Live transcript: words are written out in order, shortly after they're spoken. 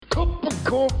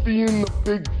coffee in the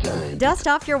big time. Dust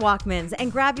off your Walkmans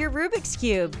and grab your Rubik's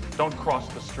Cube. Don't cross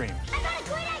the streams. I got a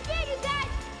great idea, you guys!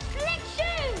 Collect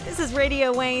shoes! This is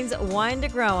Radio Wayne's One to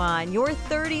Grow On, your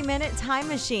 30-minute time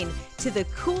machine to the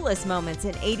coolest moments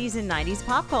in 80s and 90s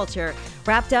pop culture,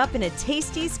 wrapped up in a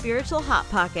tasty spiritual Hot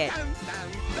Pocket.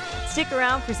 Stick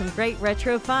around for some great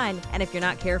retro fun, and if you're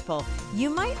not careful, you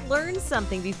might learn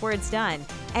something before it's done.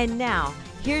 And now,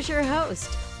 here's your host,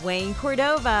 Wayne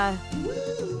Cordova.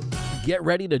 Get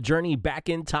ready to journey back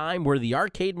in time where the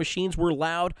arcade machines were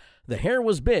loud, the hair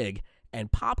was big,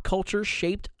 and pop culture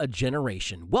shaped a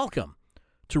generation. Welcome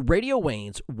to Radio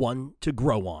Wayne's One to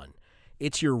Grow On.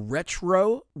 It's your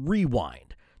retro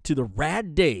rewind to the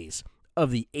rad days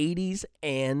of the 80s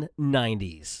and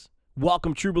 90s.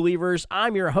 Welcome, true believers.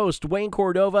 I'm your host, Wayne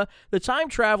Cordova, the time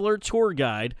traveler tour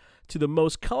guide to the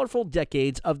most colorful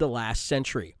decades of the last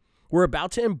century. We're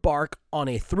about to embark on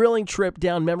a thrilling trip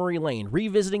down memory lane,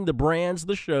 revisiting the brands,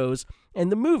 the shows, and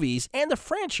the movies, and the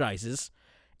franchises,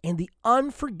 and the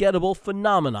unforgettable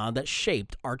phenomenon that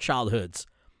shaped our childhoods.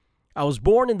 I was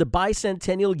born in the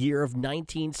bicentennial year of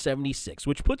 1976,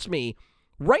 which puts me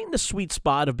right in the sweet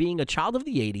spot of being a child of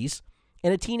the 80s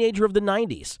and a teenager of the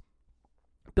 90s.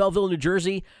 Belleville, New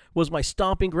Jersey was my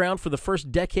stomping ground for the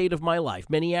first decade of my life.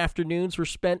 Many afternoons were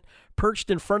spent perched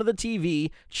in front of the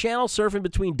TV, channel surfing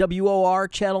between WOR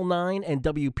Channel 9 and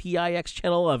WPIX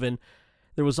Channel 11.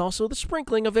 There was also the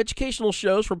sprinkling of educational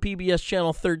shows from PBS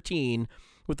Channel 13,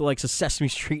 with the likes of Sesame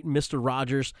Street and Mr.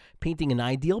 Rogers painting an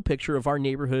ideal picture of our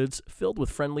neighborhoods filled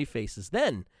with friendly faces.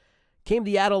 Then came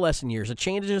the adolescent years, a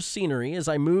change of scenery as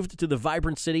I moved to the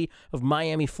vibrant city of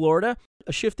Miami, Florida,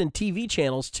 a shift in TV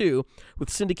channels too, with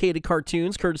syndicated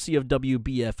cartoons courtesy of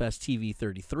WBFS TV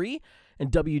 33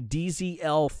 and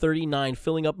WDZL 39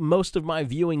 filling up most of my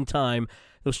viewing time.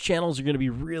 Those channels are going to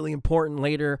be really important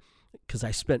later because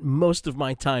I spent most of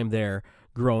my time there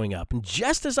growing up. And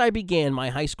just as I began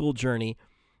my high school journey,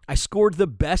 I scored the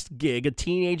best gig a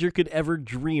teenager could ever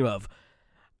dream of.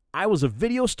 I was a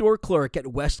video store clerk at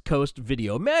West Coast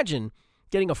Video. Imagine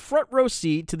getting a front row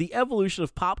seat to the evolution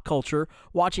of pop culture,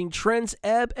 watching trends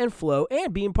ebb and flow,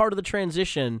 and being part of the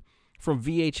transition from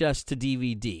VHS to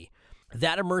DVD.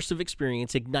 That immersive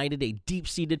experience ignited a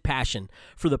deep-seated passion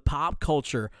for the pop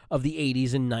culture of the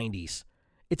 80s and 90s.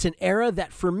 It's an era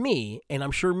that for me, and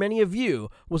I'm sure many of you,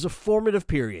 was a formative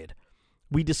period.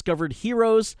 We discovered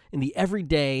heroes in the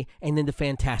everyday and in the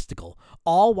fantastical,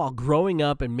 all while growing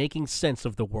up and making sense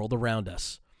of the world around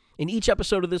us. In each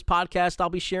episode of this podcast, I'll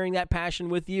be sharing that passion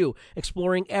with you,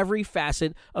 exploring every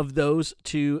facet of those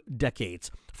 2 decades.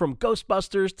 From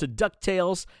Ghostbusters to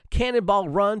DuckTales, Cannonball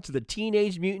Run to the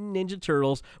Teenage Mutant Ninja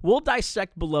Turtles, we'll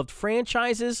dissect beloved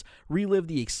franchises, relive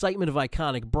the excitement of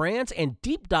iconic brands, and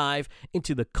deep dive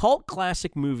into the cult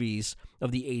classic movies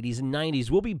of the 80s and 90s.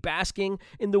 We'll be basking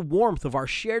in the warmth of our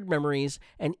shared memories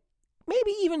and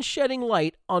maybe even shedding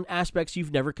light on aspects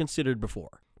you've never considered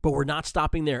before. But we're not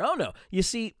stopping there. Oh no, you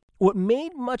see, what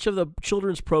made much of the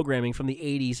children's programming from the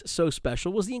 80s so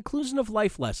special was the inclusion of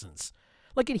life lessons.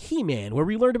 Like in He-Man, where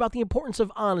we learned about the importance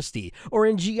of honesty, or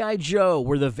in G.I. Joe,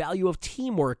 where the value of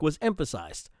teamwork was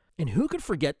emphasized. And who could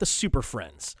forget the Super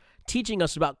Friends, teaching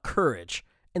us about courage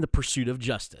and the pursuit of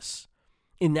justice.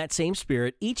 In that same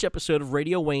spirit, each episode of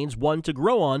Radio Wayne's One to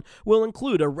Grow On will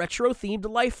include a retro-themed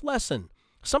life lesson,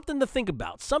 something to think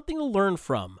about, something to learn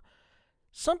from,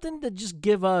 something to just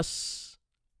give us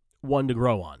one to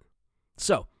grow on.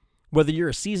 So, whether you're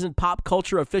a seasoned pop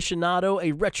culture aficionado,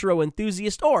 a retro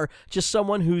enthusiast, or just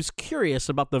someone who's curious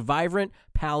about the vibrant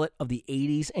palette of the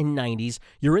 80s and 90s,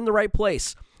 you're in the right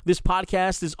place. This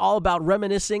podcast is all about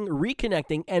reminiscing,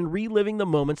 reconnecting, and reliving the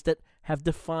moments that have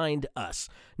defined us.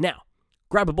 Now,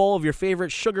 grab a bowl of your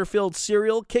favorite sugar-filled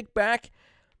cereal, kick back,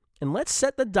 and let's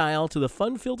set the dial to the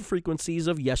fun-filled frequencies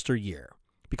of yesteryear.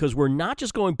 Because we're not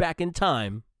just going back in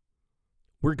time,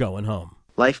 we're going home.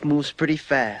 Life moves pretty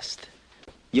fast.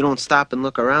 You don't stop and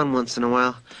look around once in a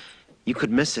while, you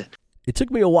could miss it. It took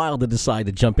me a while to decide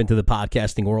to jump into the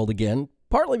podcasting world again,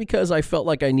 partly because I felt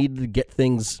like I needed to get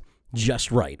things just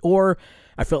right, or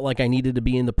I felt like I needed to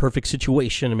be in the perfect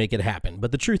situation to make it happen.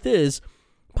 But the truth is,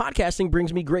 podcasting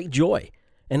brings me great joy,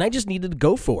 and I just needed to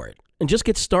go for it and just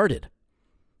get started.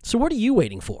 So what are you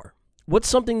waiting for? What's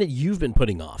something that you've been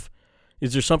putting off?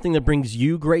 Is there something that brings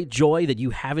you great joy that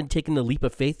you haven't taken the leap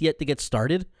of faith yet to get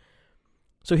started?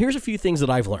 So here's a few things that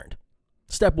I've learned.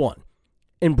 Step 1,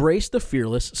 embrace the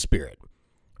fearless spirit.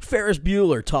 Ferris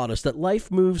Bueller taught us that life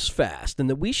moves fast and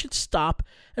that we should stop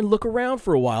and look around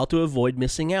for a while to avoid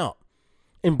missing out.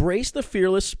 Embrace the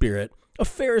fearless spirit of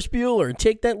Ferris Bueller and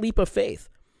take that leap of faith.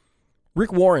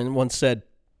 Rick Warren once said,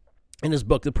 in his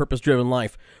book, The Purpose-Driven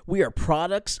Life, we are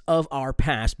products of our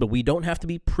past, but we don't have to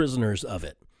be prisoners of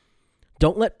it.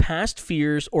 Don't let past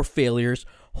fears or failures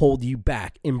hold you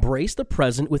back. Embrace the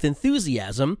present with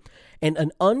enthusiasm and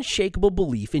an unshakable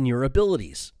belief in your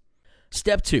abilities.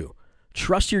 Step 2,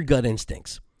 trust your gut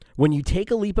instincts. When you take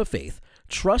a leap of faith,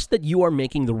 trust that you are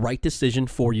making the right decision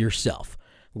for yourself.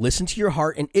 Listen to your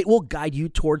heart, and it will guide you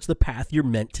towards the path you're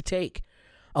meant to take.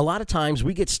 A lot of times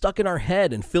we get stuck in our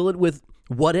head and fill it with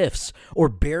what ifs or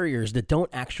barriers that don't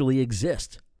actually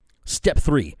exist. Step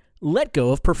 3, let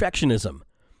go of perfectionism.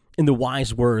 In the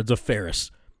wise words of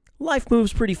Ferris, life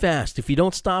moves pretty fast. If you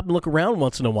don't stop and look around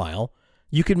once in a while,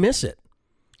 you could miss it.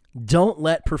 Don't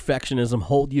let perfectionism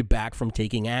hold you back from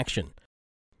taking action.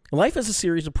 Life is a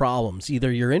series of problems.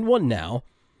 Either you're in one now,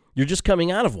 you're just coming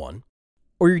out of one,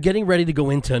 or you're getting ready to go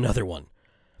into another one.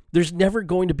 There's never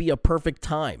going to be a perfect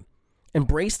time.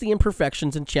 Embrace the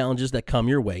imperfections and challenges that come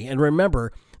your way, and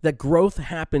remember that growth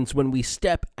happens when we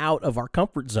step out of our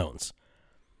comfort zones.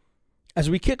 As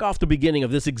we kick off the beginning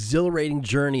of this exhilarating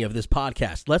journey of this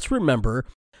podcast, let's remember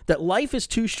that life is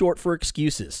too short for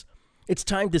excuses. It's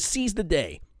time to seize the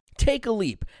day, take a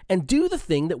leap, and do the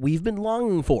thing that we've been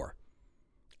longing for.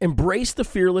 Embrace the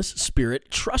fearless spirit,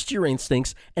 trust your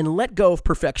instincts, and let go of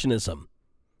perfectionism.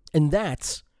 And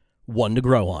that's one to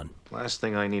grow on. Last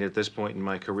thing I need at this point in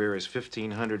my career is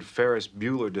 1,500 Ferris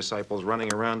Bueller disciples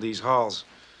running around these halls.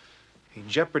 He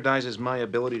jeopardizes my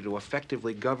ability to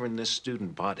effectively govern this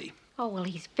student body. Oh, well,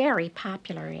 he's very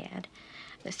popular, Ed.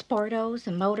 The sportos,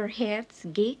 the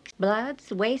motorheads, geeks, bloods,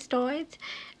 wastoids,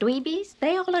 dweebies,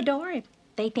 they all adore him.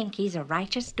 They think he's a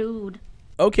righteous dude.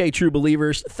 Okay, true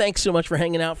believers, thanks so much for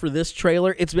hanging out for this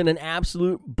trailer. It's been an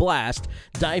absolute blast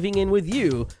diving in with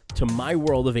you to my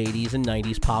world of 80s and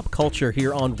 90s pop culture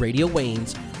here on Radio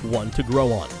Wayne's One to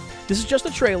Grow On. This is just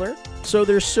a trailer, so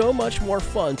there's so much more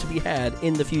fun to be had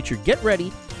in the future. Get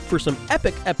ready for some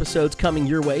epic episodes coming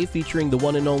your way featuring the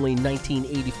one and only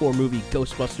 1984 movie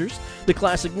Ghostbusters, the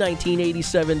classic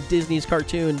 1987 Disney's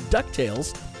cartoon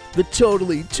DuckTales, the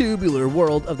totally tubular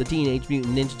world of the Teenage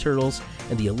Mutant Ninja Turtles,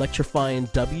 and the electrifying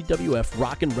WWF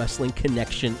Rock and Wrestling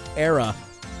Connection era.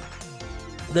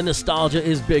 The nostalgia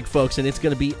is big, folks, and it's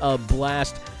going to be a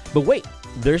blast. But wait,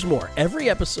 there's more. Every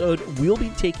episode, we'll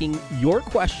be taking your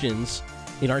questions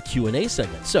in our Q&A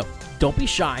segment. So don't be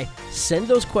shy. Send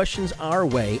those questions our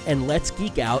way, and let's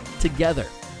geek out together.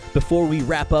 Before we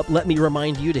wrap up, let me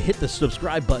remind you to hit the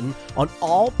subscribe button on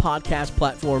all podcast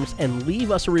platforms and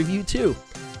leave us a review, too.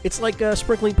 It's like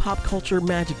sprinkling pop culture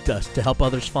magic dust to help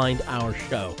others find our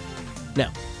show.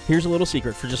 Now, here's a little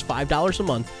secret. For just $5 a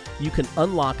month, you can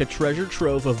unlock a treasure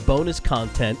trove of bonus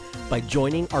content by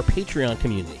joining our Patreon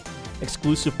community.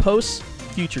 Exclusive posts,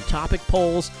 future topic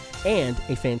polls, and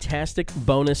a fantastic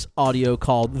bonus audio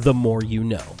called The More You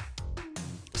Know.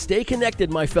 Stay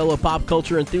connected, my fellow pop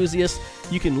culture enthusiasts.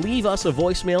 You can leave us a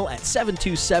voicemail at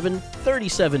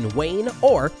 727-37-WAYNE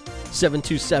or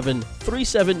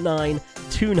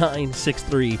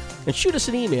 727-379-2963 and shoot us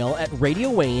an email at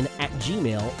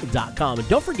radiowayne@gmail.com. And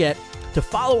don't forget to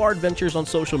follow our adventures on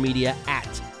social media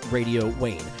at Radio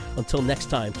Wayne. Until next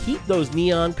time, keep those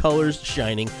neon colors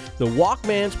shining, the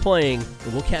Walkman's playing,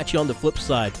 and we'll catch you on the flip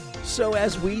side. So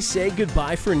as we say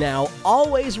goodbye for now,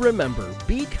 always remember,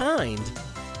 be kind,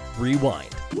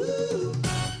 rewind.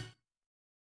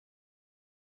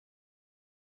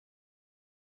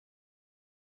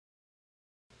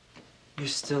 You're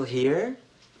still here?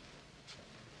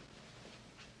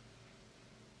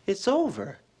 It's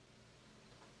over.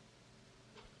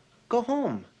 Go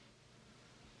home.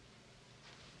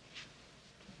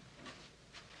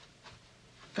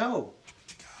 Go.